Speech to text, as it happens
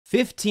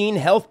15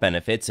 health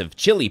benefits of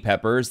chili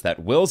peppers that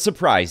will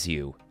surprise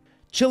you.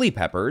 Chili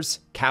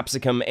peppers,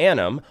 Capsicum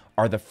annum,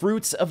 are the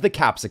fruits of the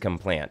capsicum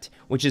plant,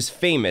 which is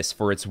famous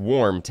for its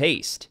warm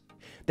taste.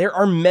 There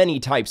are many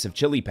types of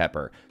chili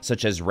pepper,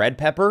 such as red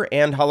pepper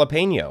and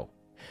jalapeno.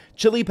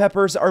 Chili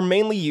peppers are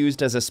mainly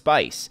used as a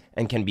spice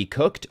and can be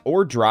cooked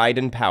or dried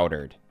and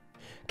powdered.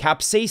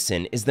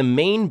 Capsaicin is the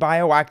main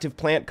bioactive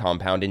plant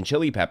compound in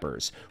chili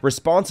peppers,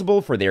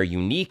 responsible for their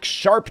unique,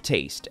 sharp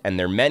taste and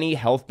their many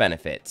health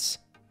benefits.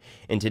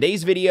 In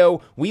today's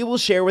video, we will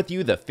share with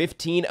you the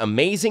 15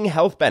 amazing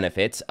health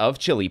benefits of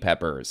chili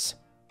peppers.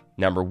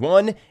 Number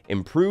 1.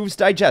 Improves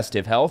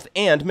digestive health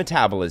and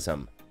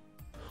metabolism.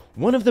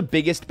 One of the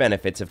biggest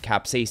benefits of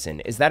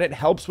capsaicin is that it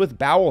helps with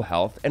bowel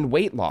health and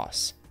weight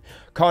loss.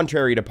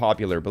 Contrary to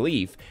popular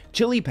belief,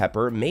 chili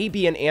pepper may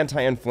be an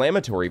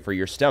anti-inflammatory for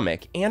your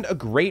stomach and a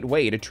great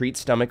way to treat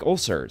stomach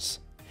ulcers.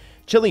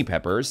 Chili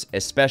peppers,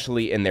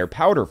 especially in their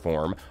powder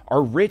form,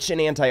 are rich in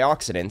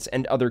antioxidants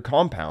and other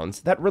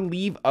compounds that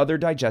relieve other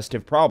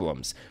digestive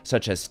problems,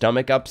 such as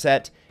stomach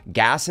upset,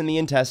 gas in the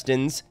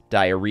intestines,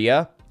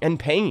 diarrhea, and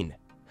pain.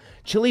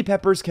 Chili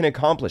peppers can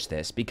accomplish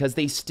this because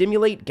they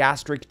stimulate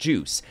gastric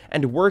juice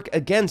and work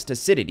against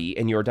acidity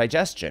in your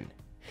digestion.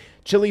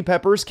 Chili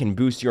peppers can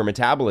boost your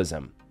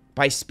metabolism.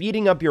 By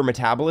speeding up your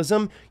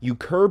metabolism, you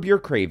curb your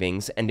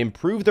cravings and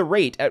improve the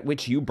rate at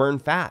which you burn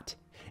fat.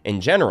 In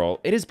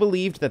general, it is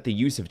believed that the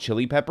use of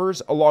chili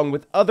peppers, along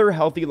with other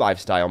healthy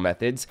lifestyle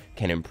methods,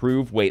 can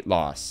improve weight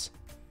loss.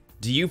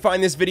 Do you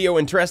find this video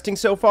interesting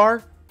so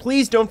far?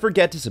 Please don't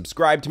forget to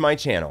subscribe to my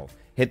channel.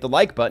 Hit the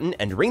like button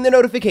and ring the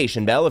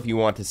notification bell if you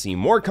want to see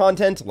more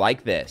content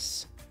like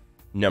this.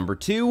 Number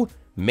 2.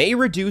 May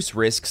reduce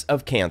risks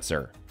of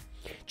cancer.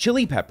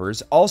 Chili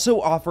peppers also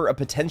offer a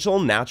potential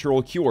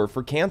natural cure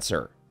for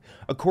cancer.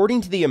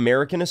 According to the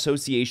American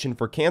Association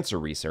for Cancer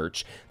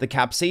Research, the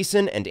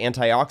capsaicin and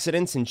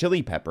antioxidants in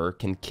chili pepper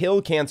can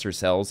kill cancer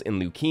cells in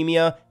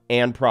leukemia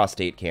and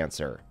prostate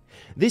cancer.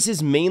 This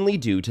is mainly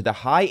due to the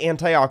high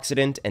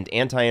antioxidant and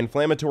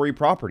anti-inflammatory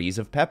properties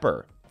of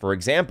pepper. For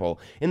example,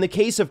 in the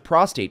case of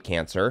prostate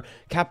cancer,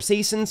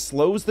 capsaicin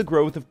slows the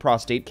growth of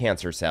prostate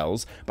cancer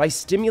cells by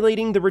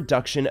stimulating the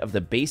reduction of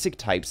the basic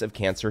types of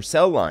cancer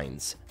cell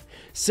lines.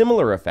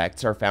 Similar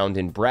effects are found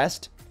in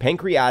breast,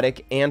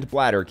 pancreatic, and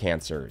bladder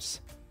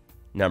cancers.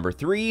 Number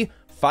 3.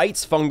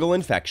 Fights fungal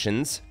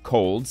infections,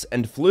 colds,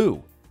 and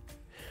flu.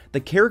 The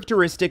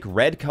characteristic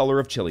red color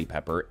of chili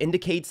pepper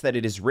indicates that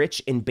it is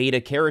rich in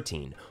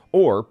beta-carotene,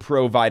 or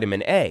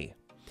provitamin A.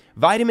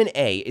 Vitamin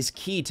A is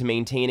key to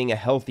maintaining a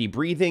healthy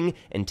breathing,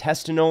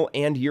 intestinal,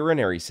 and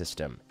urinary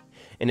system.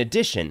 In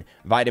addition,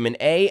 vitamin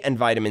A and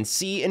vitamin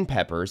C in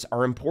peppers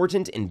are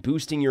important in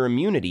boosting your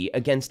immunity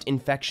against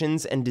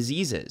infections and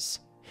diseases.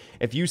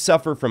 If you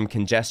suffer from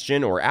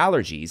congestion or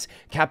allergies,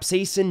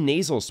 capsaicin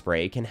nasal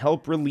spray can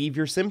help relieve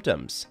your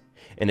symptoms.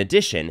 In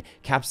addition,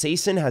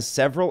 capsaicin has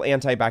several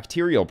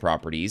antibacterial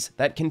properties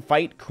that can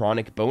fight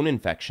chronic bone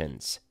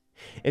infections.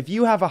 If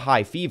you have a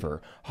high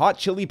fever, hot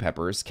chili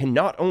peppers can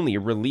not only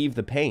relieve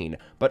the pain,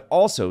 but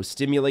also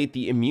stimulate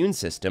the immune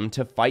system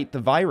to fight the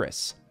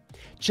virus.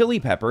 Chili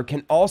pepper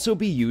can also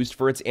be used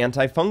for its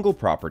antifungal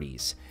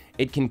properties.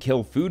 It can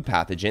kill food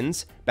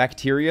pathogens,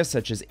 bacteria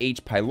such as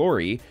H.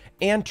 pylori,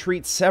 and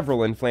treat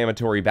several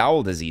inflammatory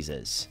bowel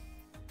diseases.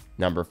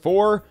 Number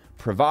 4.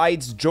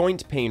 Provides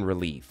joint pain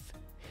relief.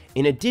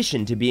 In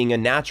addition to being a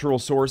natural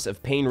source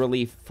of pain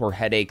relief for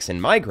headaches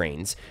and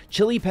migraines,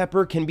 chili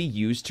pepper can be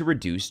used to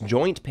reduce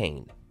joint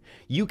pain.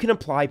 You can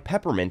apply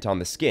peppermint on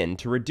the skin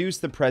to reduce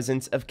the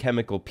presence of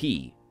chemical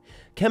P.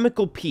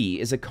 Chemical P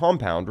is a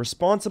compound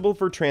responsible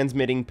for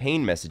transmitting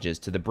pain messages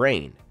to the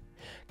brain.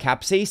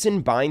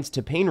 Capsaicin binds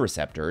to pain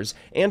receptors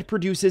and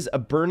produces a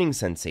burning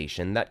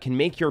sensation that can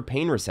make your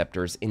pain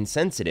receptors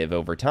insensitive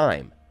over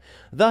time.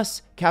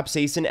 Thus,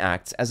 capsaicin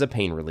acts as a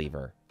pain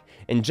reliever.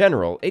 In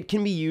general, it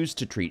can be used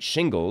to treat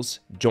shingles,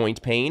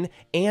 joint pain,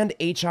 and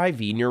HIV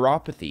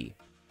neuropathy.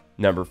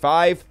 Number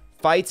 5.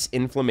 Fights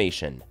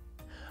inflammation.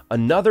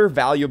 Another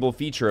valuable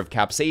feature of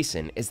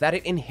capsaicin is that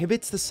it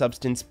inhibits the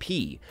substance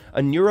P,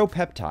 a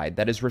neuropeptide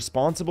that is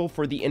responsible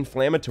for the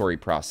inflammatory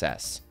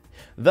process.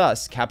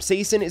 Thus,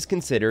 capsaicin is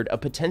considered a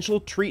potential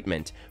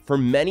treatment for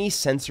many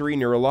sensory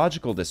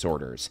neurological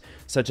disorders,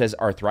 such as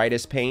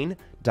arthritis pain,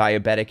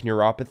 diabetic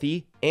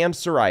neuropathy, and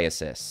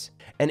psoriasis.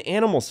 An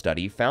animal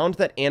study found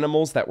that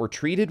animals that were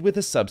treated with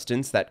a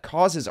substance that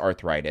causes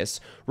arthritis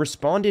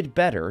responded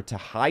better to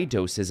high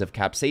doses of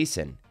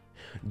capsaicin.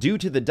 Due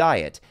to the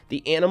diet,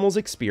 the animals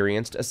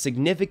experienced a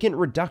significant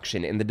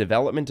reduction in the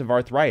development of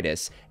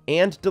arthritis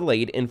and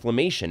delayed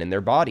inflammation in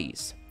their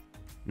bodies.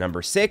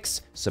 Number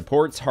 6.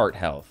 Supports heart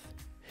health.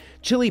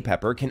 Chili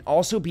pepper can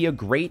also be a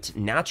great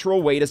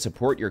natural way to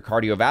support your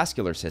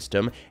cardiovascular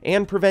system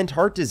and prevent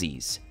heart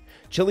disease.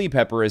 Chili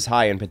pepper is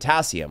high in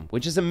potassium,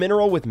 which is a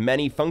mineral with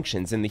many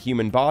functions in the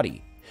human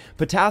body.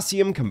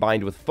 Potassium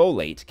combined with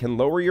folate can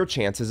lower your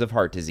chances of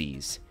heart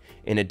disease.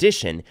 In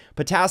addition,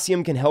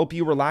 potassium can help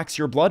you relax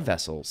your blood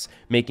vessels,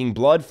 making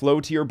blood flow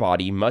to your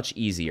body much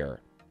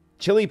easier.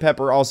 Chili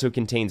pepper also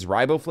contains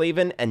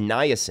riboflavin and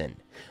niacin.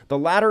 The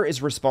latter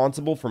is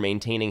responsible for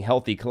maintaining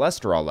healthy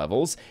cholesterol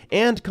levels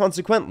and,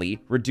 consequently,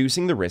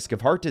 reducing the risk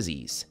of heart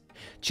disease.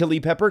 Chili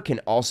pepper can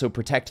also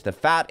protect the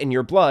fat in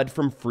your blood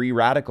from free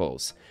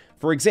radicals.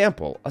 For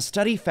example, a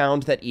study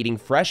found that eating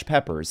fresh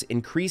peppers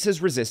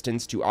increases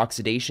resistance to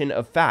oxidation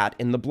of fat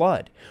in the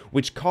blood,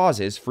 which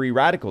causes free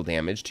radical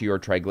damage to your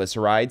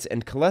triglycerides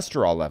and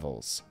cholesterol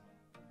levels.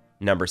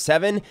 Number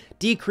 7.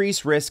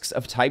 Decrease risks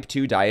of type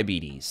 2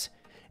 diabetes.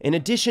 In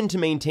addition to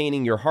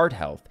maintaining your heart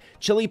health,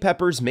 chili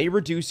peppers may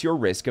reduce your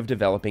risk of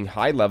developing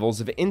high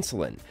levels of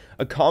insulin,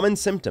 a common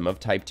symptom of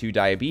type 2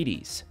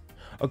 diabetes.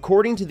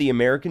 According to the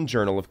American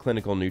Journal of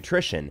Clinical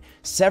Nutrition,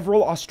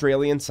 several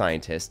Australian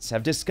scientists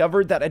have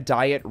discovered that a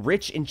diet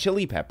rich in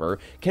chili pepper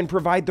can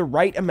provide the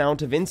right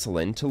amount of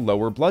insulin to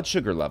lower blood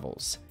sugar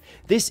levels.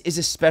 This is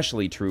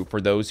especially true for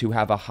those who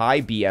have a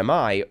high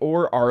BMI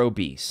or are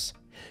obese.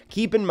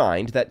 Keep in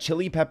mind that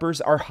chili peppers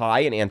are high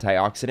in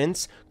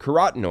antioxidants,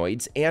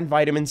 carotenoids, and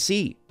vitamin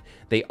C.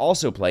 They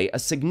also play a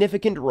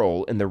significant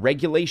role in the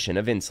regulation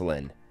of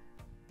insulin.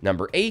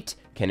 Number 8.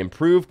 Can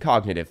improve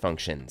cognitive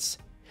functions.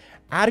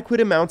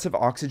 Adequate amounts of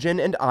oxygen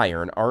and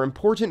iron are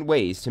important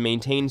ways to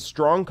maintain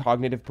strong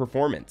cognitive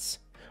performance.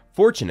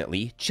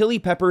 Fortunately, chili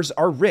peppers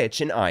are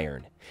rich in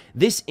iron.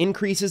 This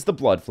increases the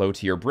blood flow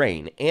to your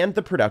brain and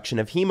the production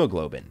of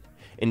hemoglobin.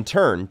 In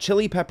turn,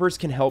 chili peppers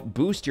can help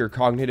boost your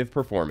cognitive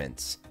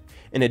performance.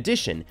 In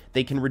addition,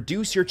 they can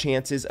reduce your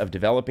chances of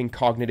developing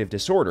cognitive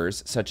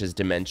disorders such as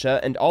dementia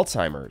and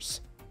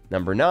Alzheimer's.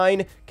 Number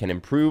 9. Can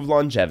improve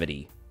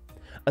longevity.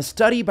 A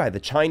study by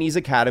the Chinese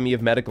Academy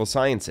of Medical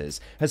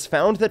Sciences has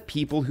found that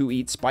people who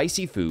eat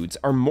spicy foods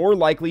are more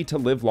likely to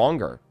live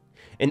longer.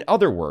 In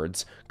other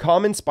words,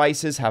 common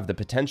spices have the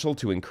potential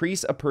to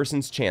increase a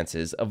person's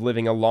chances of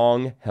living a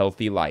long,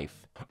 healthy life.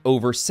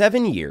 Over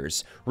 7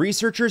 years,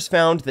 researchers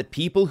found that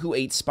people who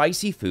ate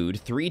spicy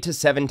food 3 to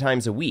 7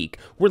 times a week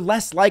were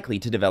less likely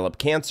to develop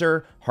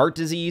cancer, heart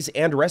disease,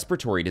 and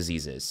respiratory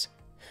diseases.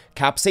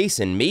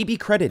 Capsaicin may be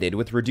credited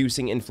with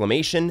reducing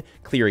inflammation,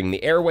 clearing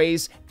the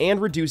airways, and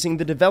reducing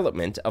the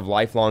development of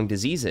lifelong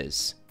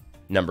diseases.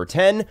 Number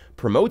 10.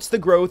 Promotes the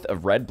growth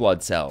of red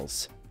blood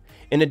cells.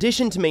 In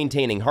addition to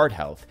maintaining heart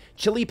health,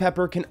 chili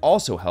pepper can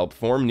also help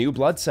form new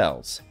blood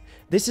cells.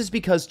 This is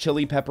because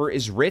chili pepper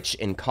is rich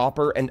in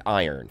copper and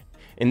iron.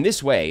 In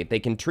this way, they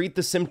can treat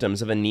the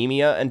symptoms of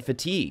anemia and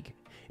fatigue.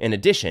 In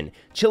addition,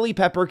 chili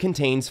pepper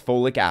contains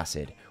folic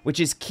acid, which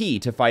is key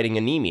to fighting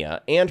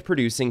anemia and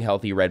producing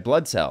healthy red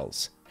blood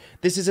cells.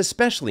 This is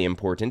especially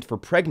important for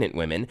pregnant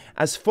women,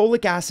 as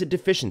folic acid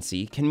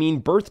deficiency can mean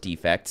birth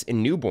defects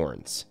in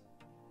newborns.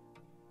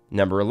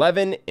 Number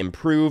 11.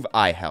 Improve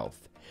eye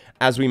health.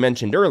 As we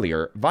mentioned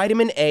earlier,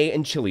 vitamin A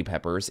in chili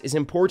peppers is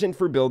important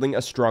for building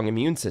a strong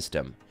immune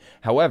system.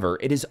 However,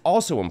 it is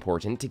also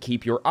important to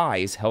keep your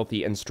eyes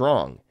healthy and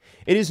strong.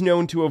 It is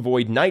known to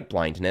avoid night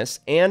blindness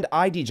and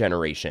eye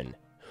degeneration.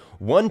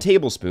 1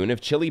 tablespoon of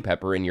chili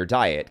pepper in your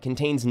diet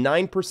contains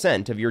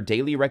 9% of your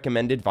daily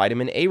recommended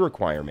vitamin A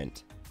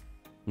requirement.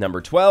 Number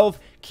 12.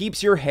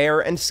 Keeps your hair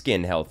and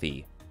skin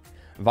healthy.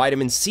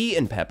 Vitamin C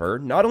in pepper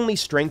not only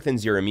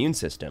strengthens your immune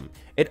system,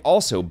 it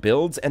also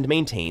builds and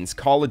maintains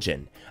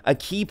collagen, a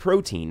key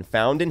protein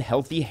found in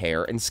healthy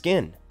hair and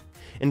skin.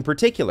 In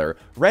particular,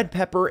 red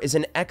pepper is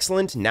an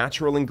excellent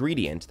natural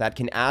ingredient that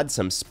can add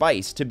some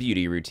spice to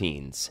beauty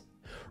routines.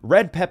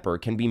 Red pepper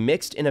can be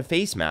mixed in a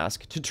face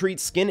mask to treat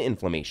skin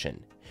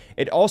inflammation.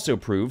 It also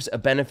proves a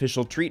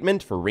beneficial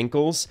treatment for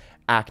wrinkles,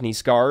 acne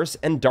scars,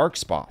 and dark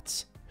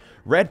spots.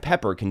 Red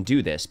pepper can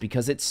do this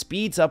because it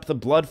speeds up the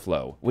blood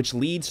flow, which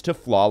leads to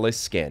flawless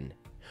skin.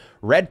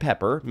 Red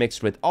pepper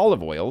mixed with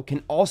olive oil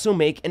can also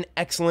make an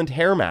excellent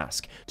hair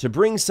mask to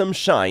bring some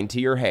shine to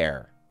your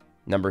hair.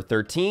 Number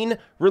 13.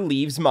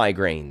 Relieves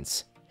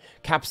migraines.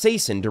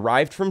 Capsaicin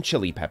derived from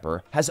chili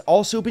pepper has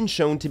also been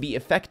shown to be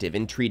effective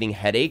in treating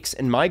headaches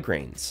and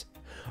migraines.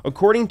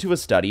 According to a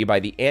study by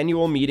the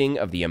annual meeting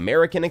of the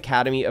American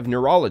Academy of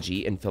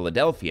Neurology in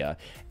Philadelphia,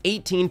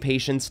 18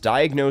 patients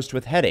diagnosed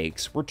with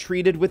headaches were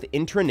treated with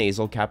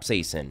intranasal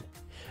capsaicin.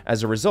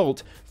 As a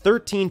result,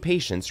 13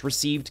 patients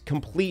received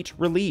complete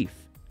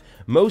relief.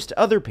 Most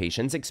other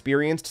patients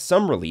experienced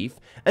some relief,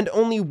 and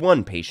only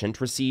 1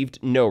 patient received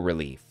no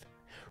relief.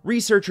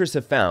 Researchers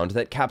have found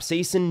that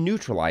capsaicin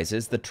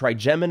neutralizes the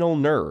trigeminal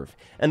nerve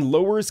and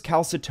lowers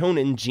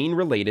calcitonin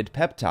gene-related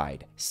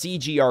peptide,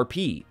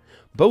 CGRP,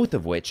 both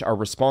of which are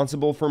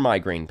responsible for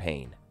migraine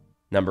pain.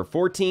 Number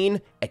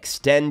 14.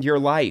 Extend your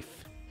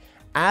life.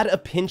 Add a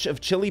pinch of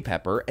chili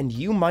pepper and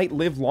you might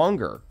live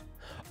longer.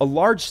 A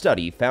large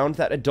study found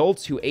that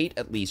adults who ate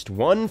at least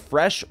 1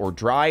 fresh or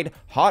dried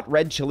hot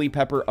red chili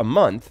pepper a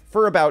month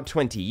for about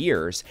 20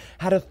 years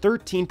had a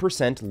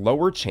 13%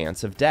 lower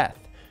chance of death.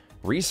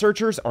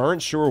 Researchers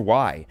aren't sure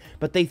why,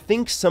 but they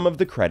think some of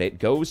the credit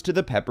goes to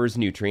the pepper's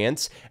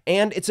nutrients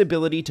and its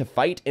ability to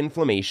fight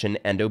inflammation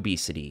and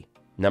obesity.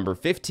 Number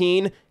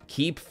 15.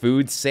 Keep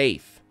food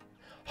safe.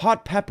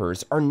 Hot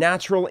peppers are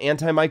natural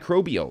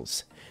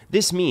antimicrobials.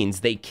 This means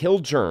they kill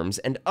germs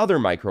and other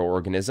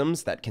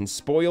microorganisms that can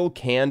spoil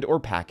canned or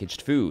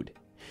packaged food.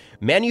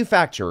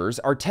 Manufacturers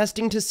are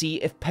testing to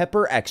see if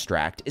pepper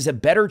extract is a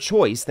better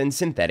choice than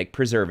synthetic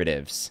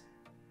preservatives.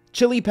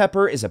 Chili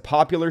pepper is a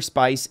popular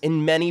spice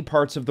in many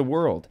parts of the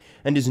world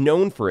and is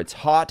known for its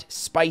hot,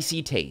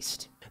 spicy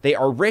taste. They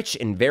are rich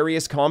in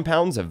various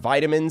compounds of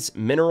vitamins,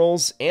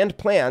 minerals, and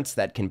plants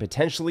that can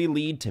potentially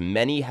lead to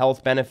many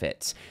health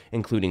benefits,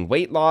 including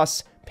weight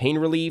loss, pain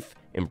relief,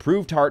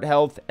 improved heart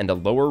health, and a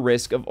lower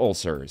risk of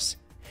ulcers.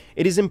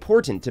 It is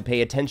important to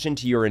pay attention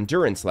to your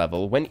endurance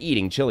level when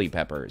eating chili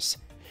peppers.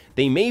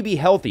 They may be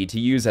healthy to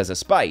use as a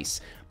spice,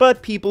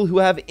 but people who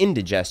have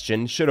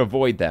indigestion should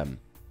avoid them.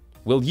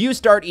 Will you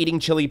start eating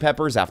chili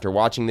peppers after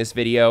watching this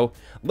video?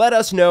 Let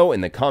us know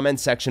in the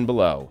comments section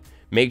below.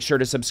 Make sure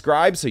to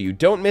subscribe so you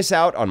don't miss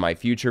out on my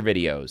future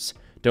videos.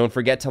 Don't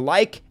forget to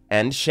like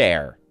and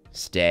share.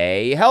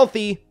 Stay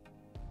healthy!